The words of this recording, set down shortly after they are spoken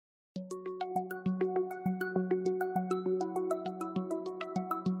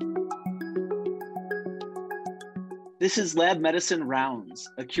This is Lab Medicine Rounds,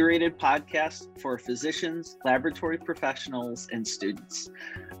 a curated podcast for physicians, laboratory professionals, and students.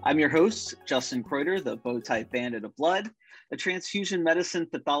 I'm your host, Justin Kreuter, the Bowtie Bandit of Blood, a transfusion medicine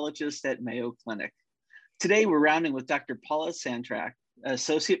pathologist at Mayo Clinic. Today, we're rounding with Dr. Paula Santrak,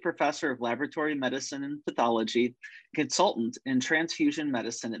 Associate Professor of Laboratory Medicine and Pathology, consultant in transfusion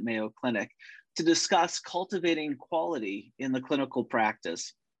medicine at Mayo Clinic, to discuss cultivating quality in the clinical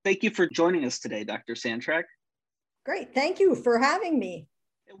practice. Thank you for joining us today, Dr. Santrak. Great, thank you for having me.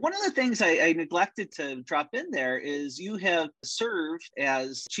 One of the things I neglected to drop in there is you have served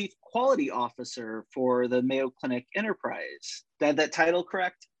as Chief Quality Officer for the Mayo Clinic Enterprise. Did that title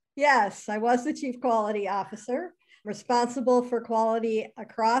correct? Yes, I was the Chief Quality Officer, responsible for quality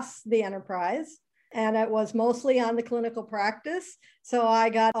across the enterprise. And it was mostly on the clinical practice. So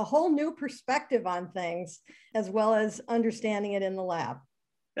I got a whole new perspective on things, as well as understanding it in the lab.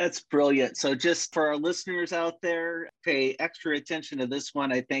 That's brilliant. So just for our listeners out there, pay extra attention to this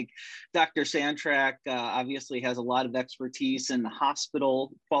one. I think Dr. Santrak obviously has a lot of expertise in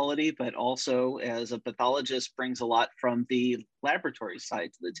hospital quality, but also as a pathologist brings a lot from the laboratory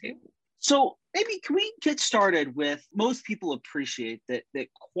side to the table. So maybe can we get started with, most people appreciate that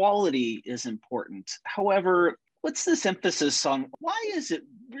quality is important. However, what's this emphasis on? Why is it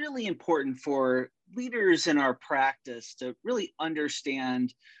really important for leaders in our practice to really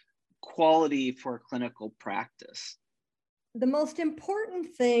understand quality for clinical practice? The most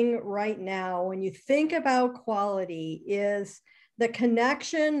important thing right now when you think about quality is the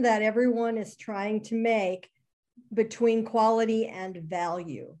connection that everyone is trying to make between quality and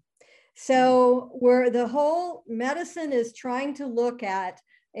value. So where the whole medicine is trying to look at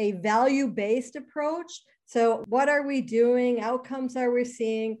a value-based approach. So what are we doing? Outcomes are we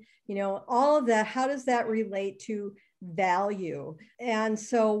seeing? All of that, how does that relate to value? And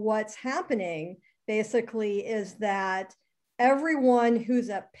so what's happening basically is that everyone who's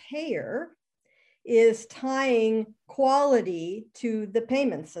a payer is tying quality to the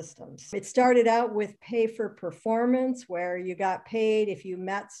payment systems. It started out with pay for performance, where you got paid if you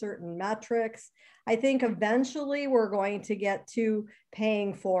met certain metrics. I think eventually we're going to get to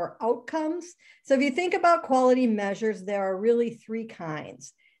paying for outcomes. So if you think about quality measures, there are really three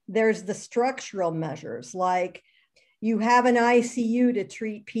kinds. There's the structural measures, like you have an ICU to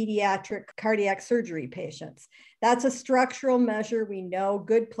treat pediatric cardiac surgery patients. That's a structural measure. We know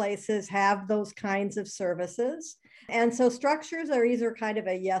good places have those kinds of services. And so structures are either kind of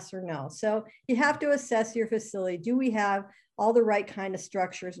a yes or no. So you have to assess your facility. Do we have all the right kind of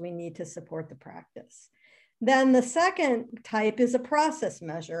structures we need to support the practice? Then the second type is a process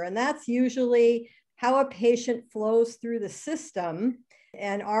measure. And that's usually how a patient flows through the system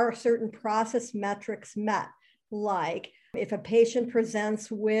and are certain process metrics met. Like if a patient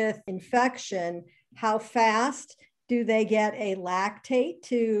presents with infection, how fast do they get a lactate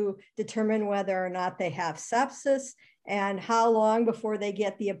to determine whether or not they have sepsis, and how long before they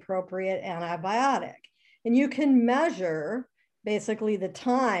get the appropriate antibiotic? And you can measure basically the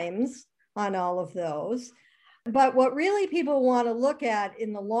times on all of those. But what really people want to look at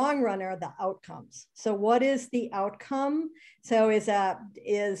in the long run are the outcomes. So what is the outcome? So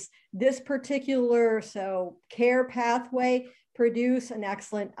is this particular care pathway produce an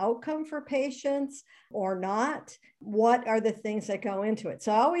excellent outcome for patients or not? What are the things that go into it?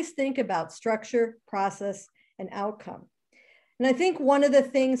 So I always think about structure, process, and outcome. And I think one of the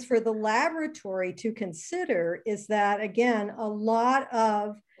things for the laboratory to consider is that, again, a lot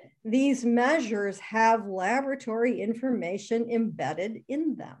of these measures have laboratory information embedded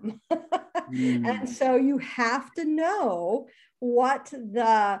in them. And so you have to know what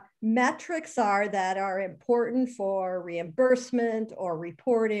the metrics are that are important for reimbursement or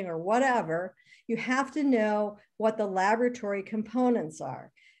reporting or whatever. You have to know what the laboratory components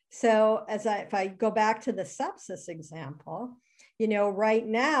are. So if I go back to the sepsis example, right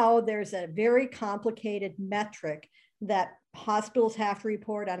now there's a very complicated metric that hospitals have to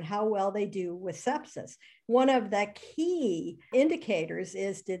report on how well they do with sepsis. One of the key indicators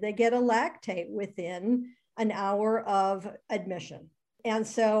is, did they get a lactate within an hour of admission? And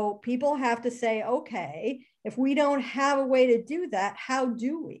so people have to say, okay, if we don't have a way to do that, how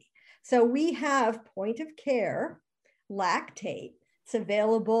do we? So we have point of care lactate. It's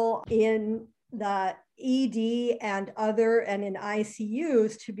available in the ED and in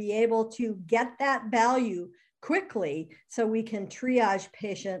ICUs to be able to get that value quickly so we can triage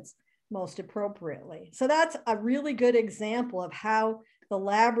patients most appropriately. So that's a really good example of how the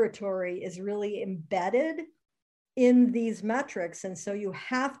laboratory is really embedded in these metrics. And so you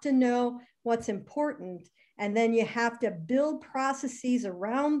have to know what's important, and then you have to build processes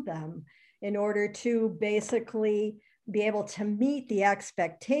around them in order to basically be able to meet the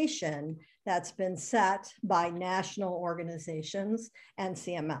expectation that's been set by national organizations and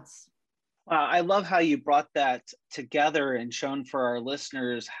CMS. I love how you brought that together and shown for our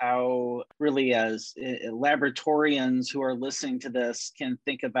listeners how really as laboratorians who are listening to this can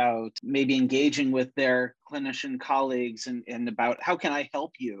think about maybe engaging with their clinician colleagues and about how can I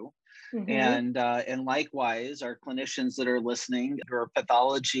help you? Mm-hmm. And likewise, our clinicians that are listening, your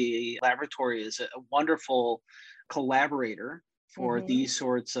pathology laboratory is a wonderful collaborator for mm-hmm. these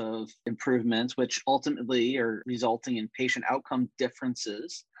sorts of improvements, which ultimately are resulting in patient outcome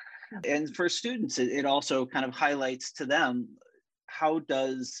differences. And for students, it also kind of highlights to them, how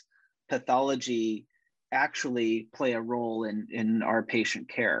does pathology actually play a role in our patient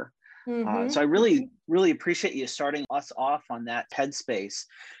care? Mm-hmm. So I really appreciate you starting us off on that headspace.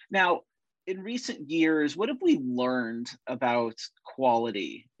 Now, in recent years, what have we learned about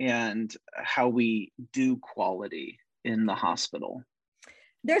quality and how we do quality in the hospital?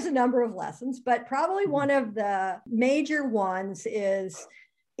 There's a number of lessons, but probably one of the major ones is,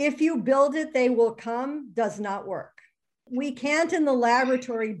 if you build it, they will come, does not work. We can't in the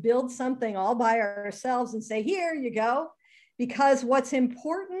laboratory build something all by ourselves and say, here you go, because what's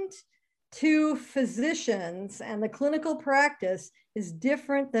important to physicians and the clinical practice is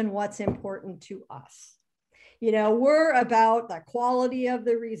different than what's important to us. You know, we're about the quality of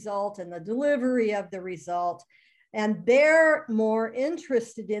the result and the delivery of the result, and they're more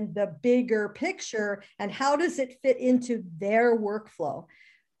interested in the bigger picture and how does it fit into their workflow.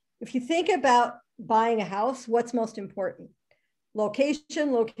 If you think about buying a house, what's most important?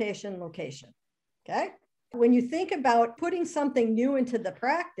 Location, location, location, okay? When you think about putting something new into the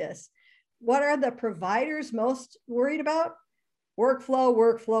practice, what are the providers most worried about? Workflow,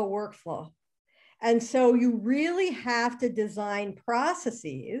 workflow, workflow. And so you really have to design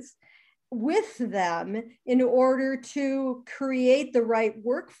processes with them in order to create the right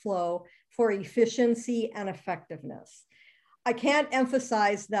workflow for efficiency and effectiveness. I can't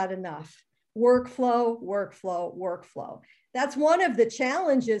emphasize that enough. Workflow, workflow, workflow. That's one of the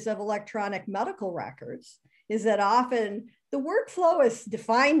challenges of electronic medical records, is that often the workflow is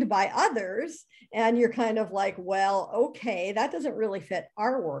defined by others, and you're kind of like, well, okay, that doesn't really fit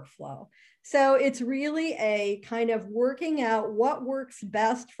our workflow. So it's really a kind of working out what works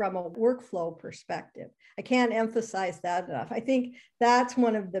best from a workflow perspective. I can't emphasize that enough. I think that's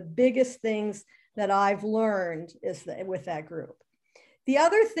one of the biggest things that I've learned is that with that group. The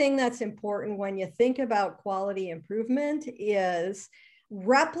other thing that's important when you think about quality improvement is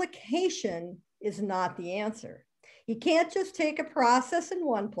replication is not the answer. You can't just take a process in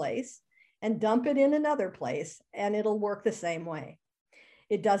one place and dump it in another place and it'll work the same way.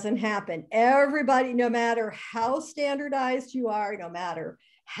 It doesn't happen. Everybody, no matter how standardized you are, no matter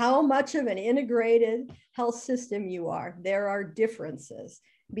how much of an integrated health system you are, there are differences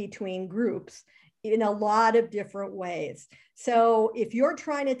between groups in a lot of different ways. So if you're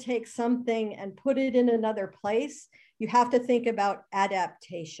trying to take something and put it in another place, you have to think about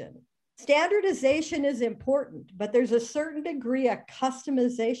adaptation. Standardization is important, but there's a certain degree of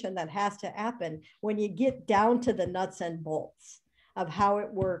customization that has to happen when you get down to the nuts and bolts of how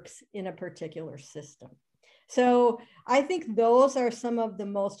it works in a particular system. So I think those are some of the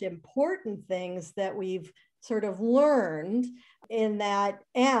most important things that we've sort of learned in that.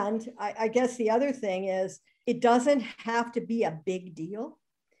 And I guess the other thing is, it doesn't have to be a big deal.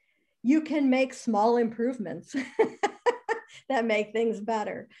 You can make small improvements that make things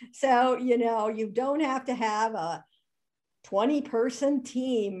better. So, you know, you don't have to have a 20-person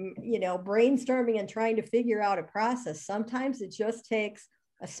team, you know, brainstorming and trying to figure out a process. Sometimes it just takes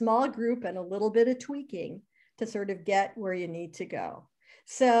a small group and a little bit of tweaking to sort of get where you need to go.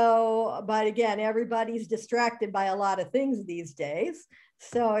 So, but again, everybody's distracted by a lot of things these days.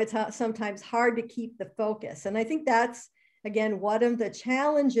 So it's sometimes hard to keep the focus. And I think that's, again, one of the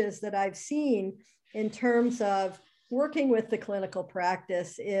challenges that I've seen in terms of working with the clinical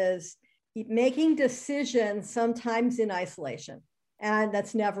practice is making decisions sometimes in isolation. And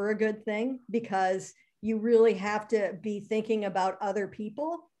that's never a good thing, because you really have to be thinking about other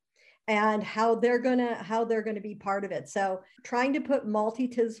people and how they're gonna be part of it. So trying to put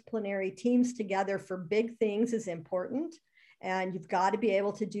multidisciplinary teams together for big things is important. And you've got to be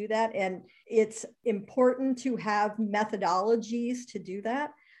able to do that. And it's important to have methodologies to do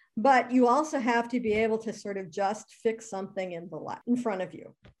that. But you also have to be able to sort of just fix something in front of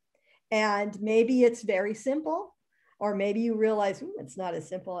you. And maybe it's very simple, or maybe you realize it's not as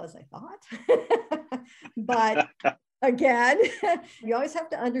simple as I thought. But again, you always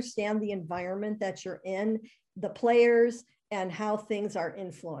have to understand the environment that you're in, the players, and how things are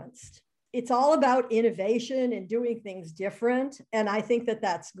influenced. it's all about innovation and doing things different. And I think that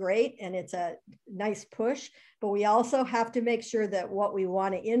that's great. And it's a nice push, but we also have to make sure that what we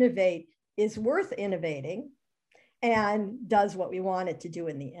want to innovate is worth innovating and does what we want it to do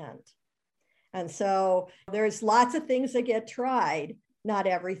in the end. And so there's lots of things that get tried. Not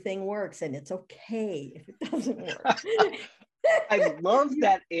everything works, and it's okay if it doesn't work. I love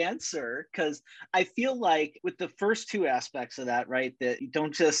that answer, because I feel like with the first two aspects of that, right, that you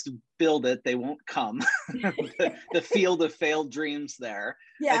don't just build it, they won't come. the field of failed dreams there.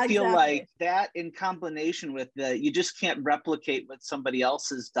 Yeah, I feel exactly. like that in combination with you just can't replicate what somebody else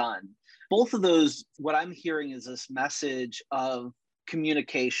has done. Both of those, what I'm hearing is this message of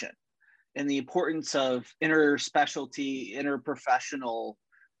communication and the importance of interspecialty, interprofessional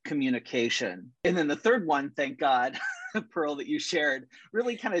communication. And then the third one, thank God, Pearl, that you shared,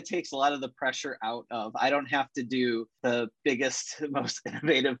 really kind of takes a lot of the pressure out of, I don't have to do the biggest, most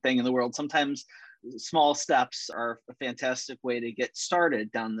innovative thing in the world. Sometimes small steps are a fantastic way to get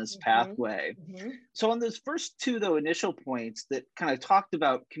started down this pathway. So on those first two, though, initial points that kind of talked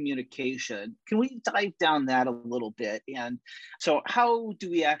about communication, can we dive down that a little bit? And so how do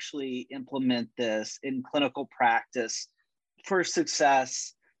we actually implement this in clinical practice for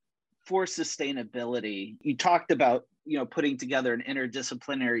success, for sustainability? You talked about, putting together an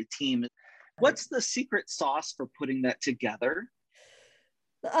interdisciplinary team. What's the secret sauce for putting that together?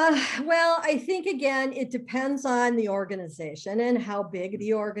 Well, I think, again, it depends on the organization and how big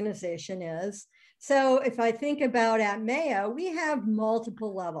the organization is. So if I think about at Mayo, we have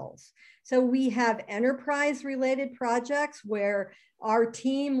multiple levels. So we have enterprise-related projects where our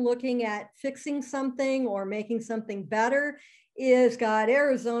team looking at fixing something or making something better is got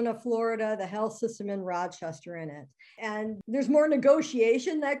Arizona, Florida, the health system in Rochester in it. And there's more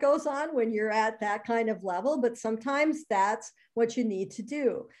negotiation that goes on when you're at that kind of level, but sometimes that's what you need to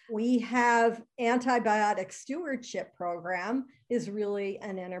do. We have antibiotic stewardship program is really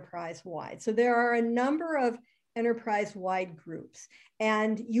an enterprise-wide. So there are a number of enterprise-wide groups,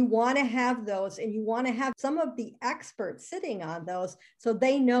 and you want to have those, and you want to have some of the experts sitting on those so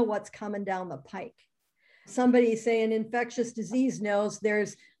they know what's coming down the pike. Somebody, say an infectious disease, knows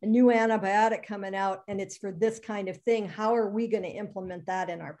there's a new antibiotic coming out and it's for this kind of thing. How are we going to implement that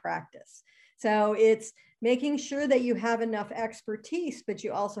in our practice? So it's making sure that you have enough expertise, but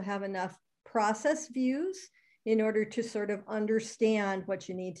you also have enough process views in order to sort of understand what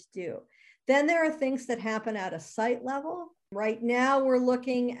you need to do. Then there are things that happen at a site level. Right now, we're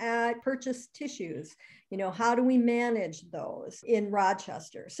looking at purchased tissues. How do we manage those in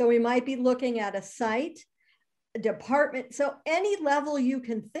Rochester? So we might be looking at a site, a department. So any level you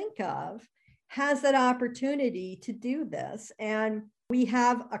can think of has that opportunity to do this. And we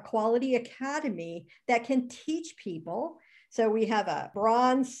have a quality academy that can teach people. So we have a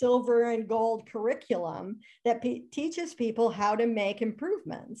bronze, silver, and gold curriculum that teaches people how to make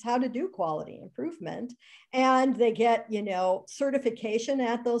improvements, how to do quality improvement. And they get, certification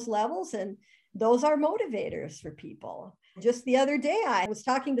at those levels. And those are motivators for people. Just the other day, I was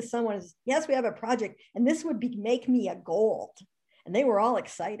talking to someone, yes, we have a project, and this would make me a gold. And they were all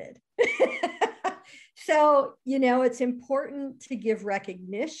excited. So, it's important to give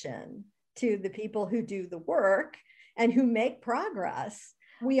recognition to the people who do the work and who make progress.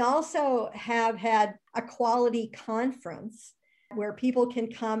 We also have had a quality conference where people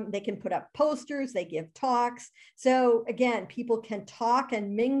can come, they can put up posters, they give talks. So again, people can talk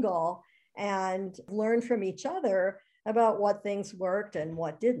and mingle and learn from each other about what things worked and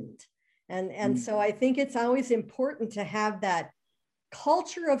what didn't. And so I think it's always important to have that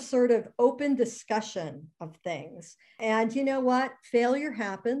culture of sort of open discussion of things. And you know what? Failure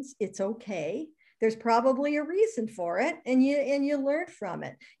happens. It's okay. There's probably a reason for it, and you learn from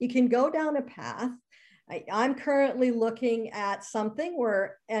it. You can go down a path. I'm currently looking at something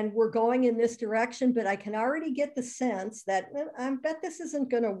and we're going in this direction, but I can already get the sense that I bet this isn't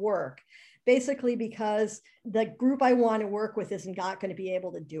going to work, basically because the group I want to work with is not going to be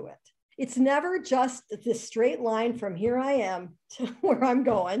able to do it. It's never just this straight line from here I am to where I'm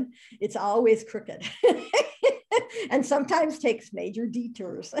going. It's always crooked and sometimes takes major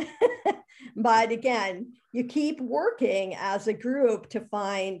detours. But again, you keep working as a group to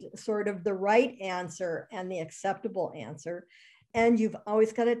find sort of the right answer and the acceptable answer. And you've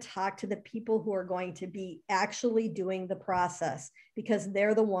always got to talk to the people who are going to be actually doing the process, because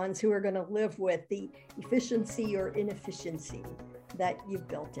they're the ones who are going to live with the efficiency or inefficiency that you've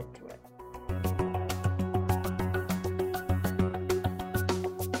built into it.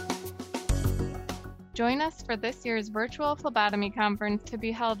 Join us for this year's virtual phlebotomy conference to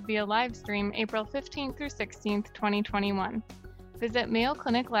be held via live stream April 15th through 16th, 2021. Visit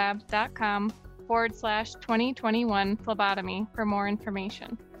mayocliniclabs.com/2021 phlebotomy for more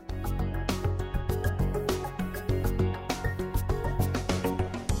information.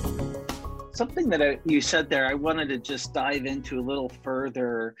 Something that you said there, I wanted to just dive into a little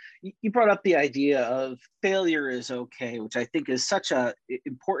further. You brought up the idea of failure is okay, which I think is such an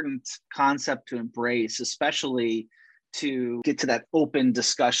important concept to embrace, especially to get to that open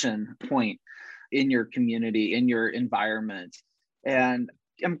discussion point in your community, in your environment. And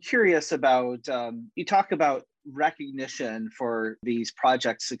I'm curious about, you talk about recognition for these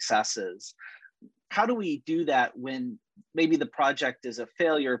project successes. How do we do that when maybe the project is a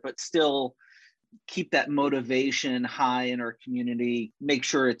failure, but still keep that motivation high in our community, make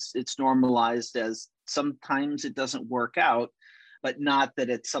sure it's normalized, as sometimes it doesn't work out, but not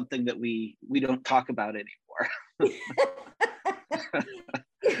that it's something that we don't talk about anymore?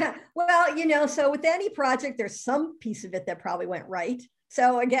 Yeah. Well, so with any project, there's some piece of it that probably went right.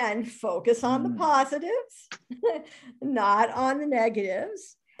 So again, focus on the positives, not on the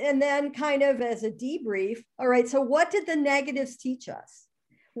negatives. And then kind of as a debrief, all right, so what did the negatives teach us?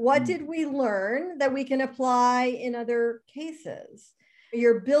 What did we learn that we can apply in other cases?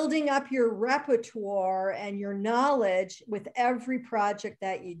 You're building up your repertoire and your knowledge with every project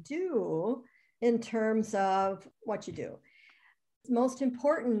that you do in terms of what you do. Most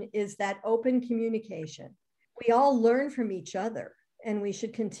important is that open communication. We all learn from each other, and we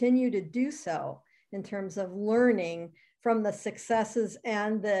should continue to do so in terms of learning from the successes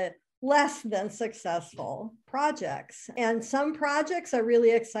and the less than successful projects. And some projects are really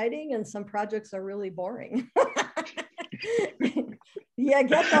exciting and some projects are really boring. You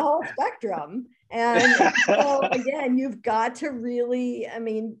get the whole spectrum. And so again, you've got to really,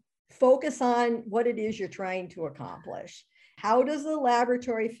 focus on what it is you're trying to accomplish. How does the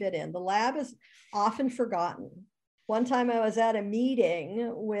laboratory fit in? The lab is often forgotten. One time I was at a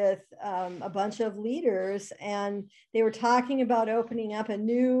meeting with a bunch of leaders, and they were talking about opening up a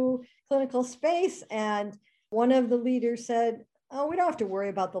new clinical space. And one of the leaders said, "Oh, we don't have to worry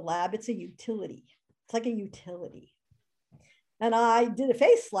about the lab. It's a utility. It's like a utility." And I did a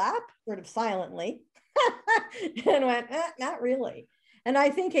face slap, sort of silently, and went, not really. And I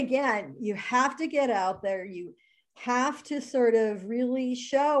think, again, you have to get out there. You have to sort of really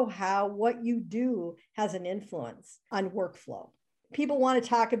show how what you do has an influence on workflow. People want to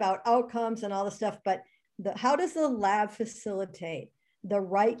talk about outcomes and all this stuff, but how does the lab facilitate the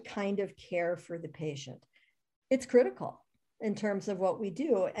right kind of care for the patient? It's critical in terms of what we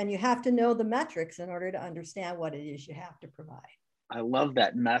do. And you have to know the metrics in order to understand what it is you have to provide. I love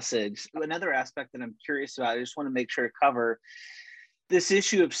that message. Another aspect that I'm curious about, I just want to make sure to cover this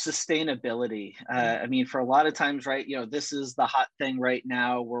issue of sustainability. For a lot of times, right, this is the hot thing right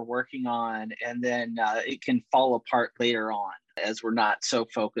now we're working on, and then it can fall apart later on as we're not so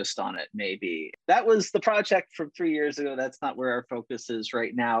focused on it. Maybe that was the project from 3 years ago. That's not where our focus is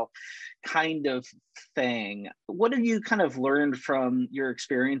right now, kind of thing. What have you kind of learned from your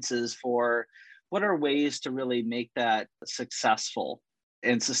experiences for what are ways to really make that successful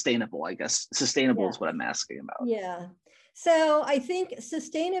and sustainable? I guess sustainable is what I'm asking about. Yeah. So I think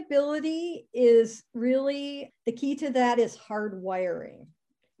sustainability is really, the key to that is hardwiring,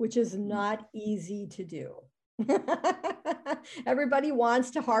 which is not easy to do. Everybody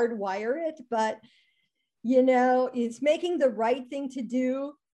wants to hardwire it, but it's making the right thing to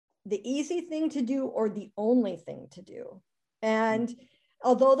do, the easy thing to do, or the only thing to do. And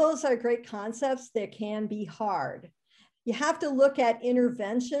although those are great concepts, they can be hard. You have to look at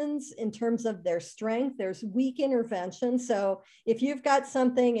interventions in terms of their strength. There's weak interventions. So if you've got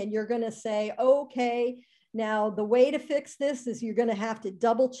something and you're going to say, okay, now the way to fix this is you're going to have to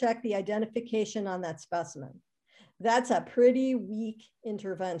double check the identification on that specimen. That's a pretty weak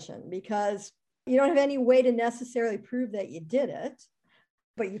intervention because you don't have any way to necessarily prove that you did it.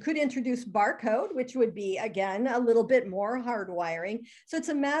 But you could introduce barcode, which would be, again, a little bit more hardwiring. So it's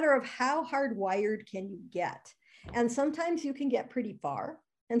a matter of how hardwired can you get? And sometimes you can get pretty far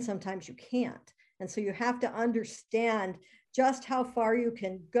and sometimes you can't. And so you have to understand just how far you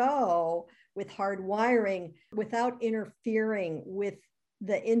can go with hardwiring without interfering with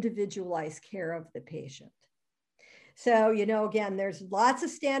the individualized care of the patient. So, again, there's lots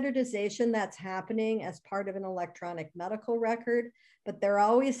of standardization that's happening as part of an electronic medical record, but there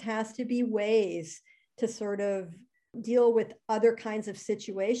always has to be ways to sort of deal with other kinds of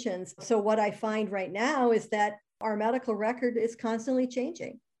situations. So what I find right now is that our medical record is constantly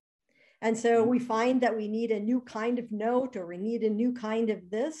changing. And so we find that we need a new kind of note or we need a new kind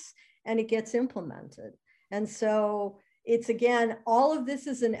of this, and it gets implemented. And so it's, again, all of this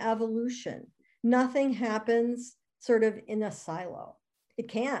is an evolution. Nothing happens sort of in a silo. It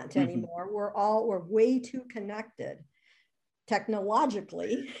can't anymore. We're way too connected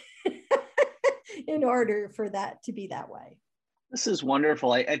technologically in order for that to be that way. This is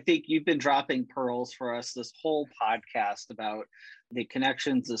wonderful. I think you've been dropping pearls for us this whole podcast about the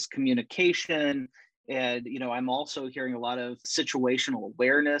connections, this communication. And, I'm also hearing a lot of situational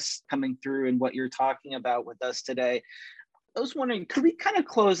awareness coming through in what you're talking about with us today. I was wondering, could we kind of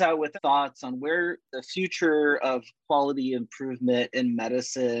close out with thoughts on where the future of quality improvement in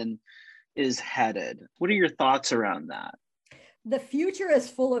medicine is headed? What are your thoughts around that? The future is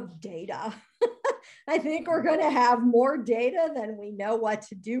full of data. I think we're going to have more data than we know what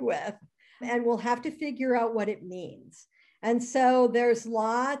to do with, and we'll have to figure out what it means. And so there's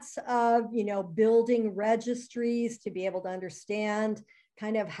lots of, building registries to be able to understand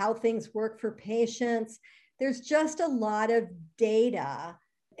kind of how things work for patients. There's just a lot of data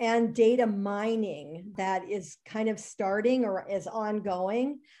and data mining that is kind of starting or is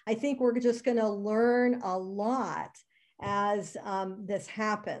ongoing. I think we're just going to learn a lot as this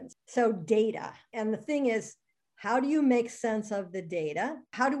happens. So data. And the thing is, how do you make sense of the data?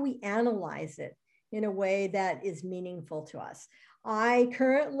 How do we analyze it in a way that is meaningful to us? I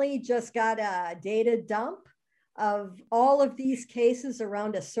currently just got a data dump of all of these cases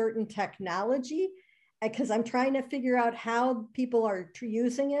around a certain technology, because I'm trying to figure out how people are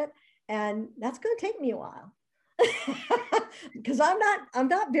using it. And that's going to take me a while. Because I'm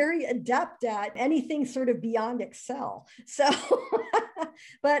not very adept at anything sort of beyond Excel. So,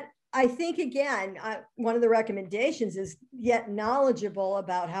 but I think, again, one of the recommendations is get knowledgeable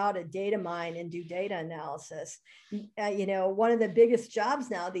about how to data mine and do data analysis. One of the biggest jobs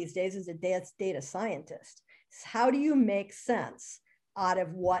now these days is a data scientist. How do you make sense out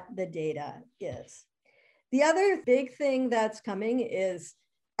of what the data is? The other big thing that's coming is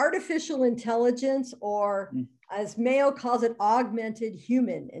artificial intelligence, or as Mayo calls it, augmented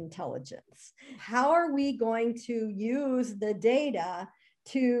human intelligence. How are we going to use the data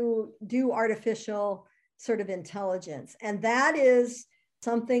to do artificial sort of intelligence? And that is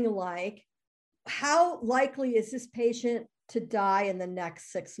something like, how likely is this patient to die in the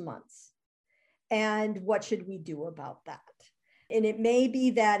next 6 months? And what should we do about that? And it may be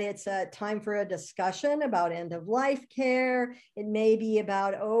that it's a time for a discussion about end of life care. It may be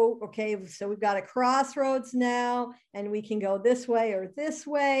about, okay, so we've got a crossroads now, and we can go this way or this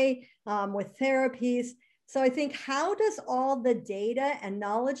way with therapies. So I think, how does all the data and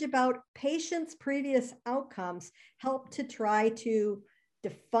knowledge about patients' previous outcomes help to try to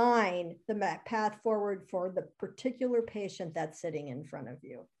define the path forward for the particular patient that's sitting in front of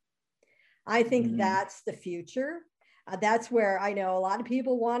you? I think that's the future. That's where I know a lot of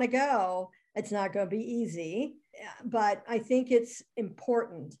people want to go. It's not going to be easy, but I think it's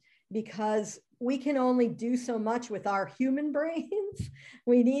important, because we can only do so much with our human brains.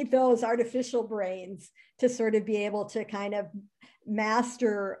 We need those artificial brains to sort of be able to kind of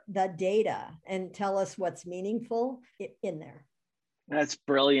master the data and tell us what's meaningful in there. That's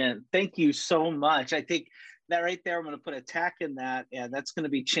brilliant. Thank you so much. I think that right there, I'm going to put a tack in that, and that's going to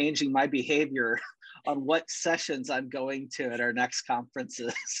be changing my behavior on what sessions I'm going to at our next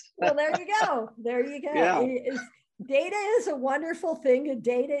conferences. Well, there you go. There you go. Yeah. Data is a wonderful thing. And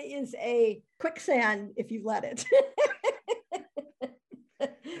data is a quicksand if you let it.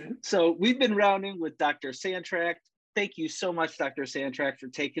 So we've been rounding with Dr. Santract. Thank you so much, Dr. Santract, for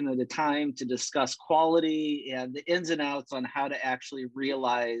taking the time to discuss quality and the ins and outs on how to actually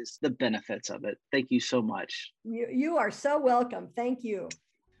realize the benefits of it. Thank you so much. You are so welcome. Thank you.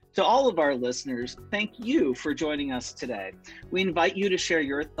 To all of our listeners, thank you for joining us today. We invite you to share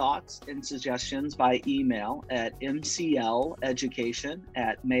your thoughts and suggestions by email at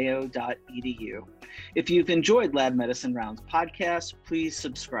mcleducation@mayo.edu. If you've enjoyed Lab Medicine Rounds podcast, please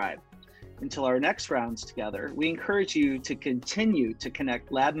subscribe. Until our next rounds together, we encourage you to continue to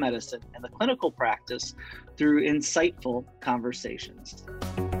connect lab medicine and the clinical practice through insightful conversations.